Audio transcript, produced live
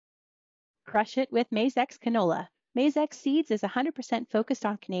Crush it with Maize-X canola. Maize-X Seeds is 100% focused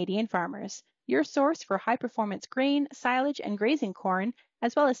on Canadian farmers. Your source for high-performance grain, silage, and grazing corn,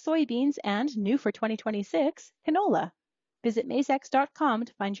 as well as soybeans and, new for 2026, canola. Visit maizex.com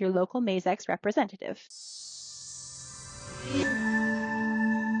to find your local Maize-X representative.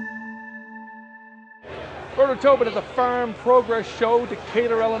 Bernard Tobin at the Farm Progress Show,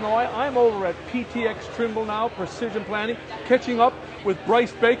 Decatur, Illinois. I'm over at PTx Trimble now, Precision Planting, catching up with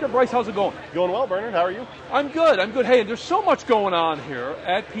Bryce Baker. Bryce, how's it going? Going well, Bernard. How are you? I'm good. Hey, there's so much going on here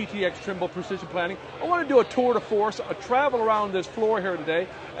at PTx Trimble Precision Planting. I want to do a tour de force, a travel around this floor here today,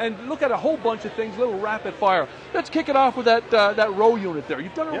 and look at a whole bunch of things, a little rapid fire. Let's kick it off with that row unit there.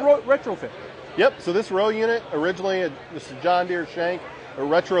 You've done a retrofit. Yep, so this row unit, originally, this is John Deere shank, a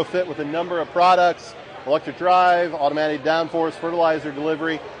retrofit with a number of products, electric drive, automatic downforce, fertilizer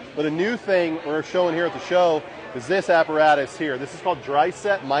delivery. But a new thing we're showing here at the show is this apparatus here. This is called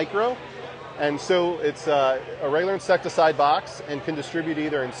DrySet Micro. And so it's a regular insecticide box and can distribute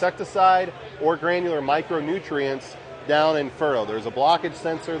either insecticide or granular micronutrients down in furrow. There's a blockage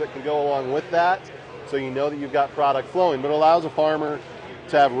sensor that can go along with that, so you know that you've got product flowing. But it allows a farmer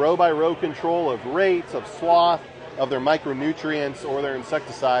to have row by row control of rates, of swath, of their micronutrients or their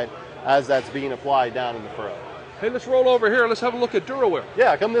insecticide as that's being applied down in the furrow. Hey, let's roll over here. Let's have a look at DuraWear.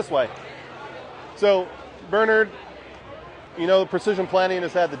 Yeah, come this way. So, Bernard, you know, Precision Planting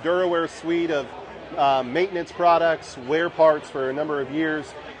has had the DuraWear suite of maintenance products, wear parts for a number of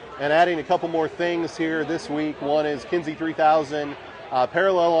years, and adding a couple more things here this week. One is Kinsey 3000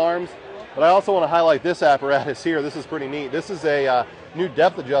 parallel arms, but I also want to highlight this apparatus here. This is pretty neat. This is a new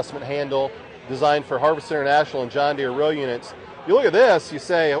depth adjustment handle designed for Harvest International and John Deere row units. You look at this, you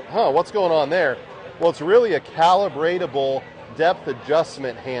say, huh, what's going on there? Well, it's really a calibratable depth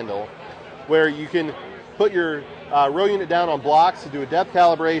adjustment handle where you can put your row unit down on blocks to do a depth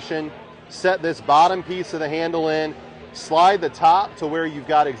calibration, set this bottom piece of the handle in, slide the top to where you've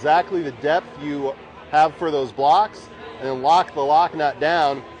got exactly the depth you have for those blocks, and then lock the lock nut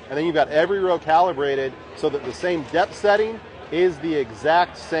down, and then you've got every row calibrated so that the same depth setting is the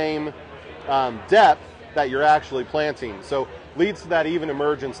exact same depth that you're actually planting. So leads to that even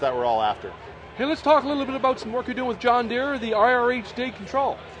emergence that we're all after. Hey, let's talk a little bit about some work you're doing with John Deere, the IRHD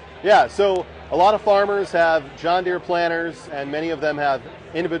control. Yeah, so a lot of farmers have John Deere planters, and many of them have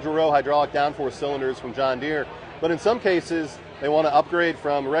individual row hydraulic downforce cylinders from John Deere. But in some cases, they want to upgrade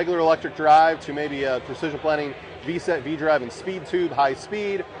from regular electric drive to maybe a Precision Planting V-set, V-drive, and speed tube, high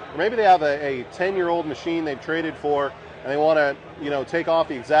speed. Or maybe they have a 10-year-old machine they've traded for, and they want to, take off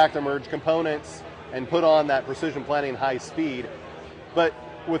the ExactEmerge components and put on that Precision Planting high speed. But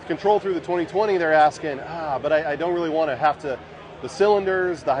with control through the 2020, they're asking, but I don't really want to have to, the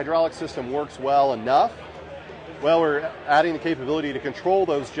cylinders, the hydraulic system works well enough. Well, we're adding the capability to control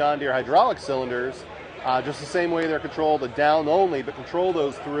those John Deere hydraulic cylinders just the same way they're controlled down only, but control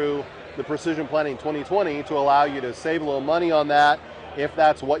those through the Precision Planting 2020 to allow you to save a little money on that if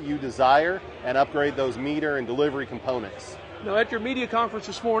that's what you desire, and upgrade those meter and delivery components. Now, at your media conference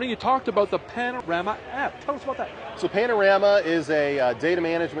this morning, you talked about the Panorama app. Tell us about that. So Panorama is a data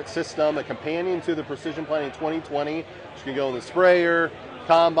management system, a companion to the Precision Planting 2020, which can go in the sprayer,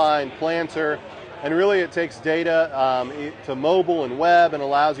 combine, planter, and really it takes data to mobile and web and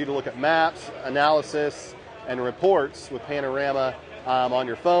allows you to look at maps, analysis, and reports with Panorama on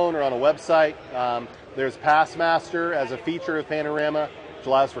your phone or on a website. There's Passmaster as a feature of Panorama, which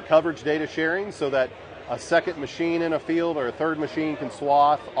allows for coverage data sharing so that a second machine in a field or a third machine can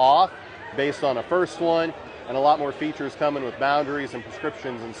swath off based on a first one, and a lot more features coming with boundaries and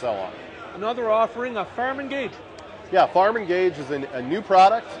prescriptions and so on. Another offering, a Farm Engage. Yeah, Farm Engage is a new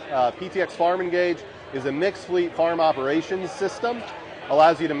product. PTx Farm Engage is a mixed fleet farm operations system.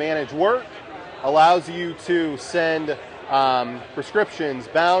 Allows you to manage work, allows you to send prescriptions,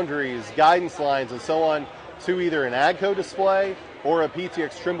 boundaries, guidance lines, and so on to either an AGCO display or a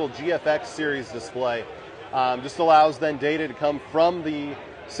PTx Trimble GFX series display. Just allows then data to come from the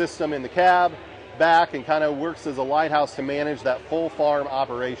system in the cab back and kind of works as a lighthouse to manage that full farm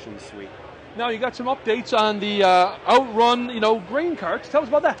operations suite. Now you got some updates on the OutRun, grain carts. Tell us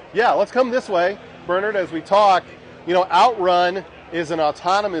about that. Yeah, let's come this way, Bernard, as we talk. OutRun is an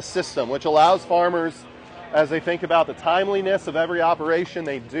autonomous system which allows farmers, as they think about the timeliness of every operation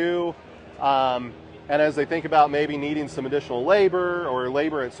they do, and as they think about maybe needing some additional labor or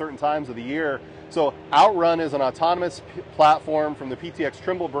labor at certain times of the year. So OutRun is an autonomous platform from the PTx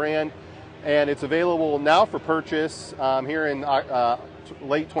Trimble brand, and it's available now for purchase here in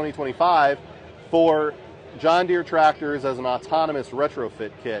late 2025 for John Deere tractors as an autonomous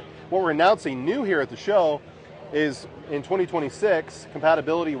retrofit kit. What we're announcing new here at the show is in 2026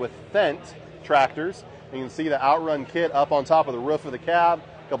 compatibility with Fendt tractors. And you can see the OutRun kit up on top of the roof of the cab,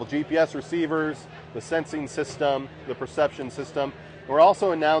 a couple GPS receivers, the sensing system, the perception system. And we're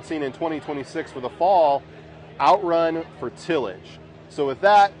also announcing in 2026 for the fall, OutRun for tillage. So with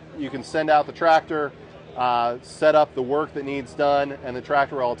that, you can send out the tractor, set up the work that needs done, and the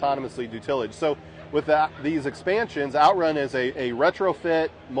tractor will autonomously do tillage. So with these expansions, OutRun is a retrofit,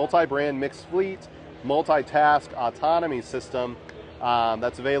 multi-brand mixed fleet, multitask autonomy system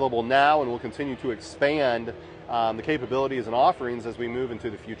that's available now and will continue to expand the capabilities and offerings as we move into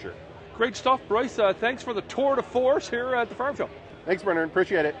the future. Great stuff, Bryce. Thanks for the tour de force here at the Farm Show. Thanks, Bernard.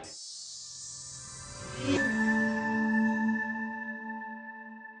 Appreciate it.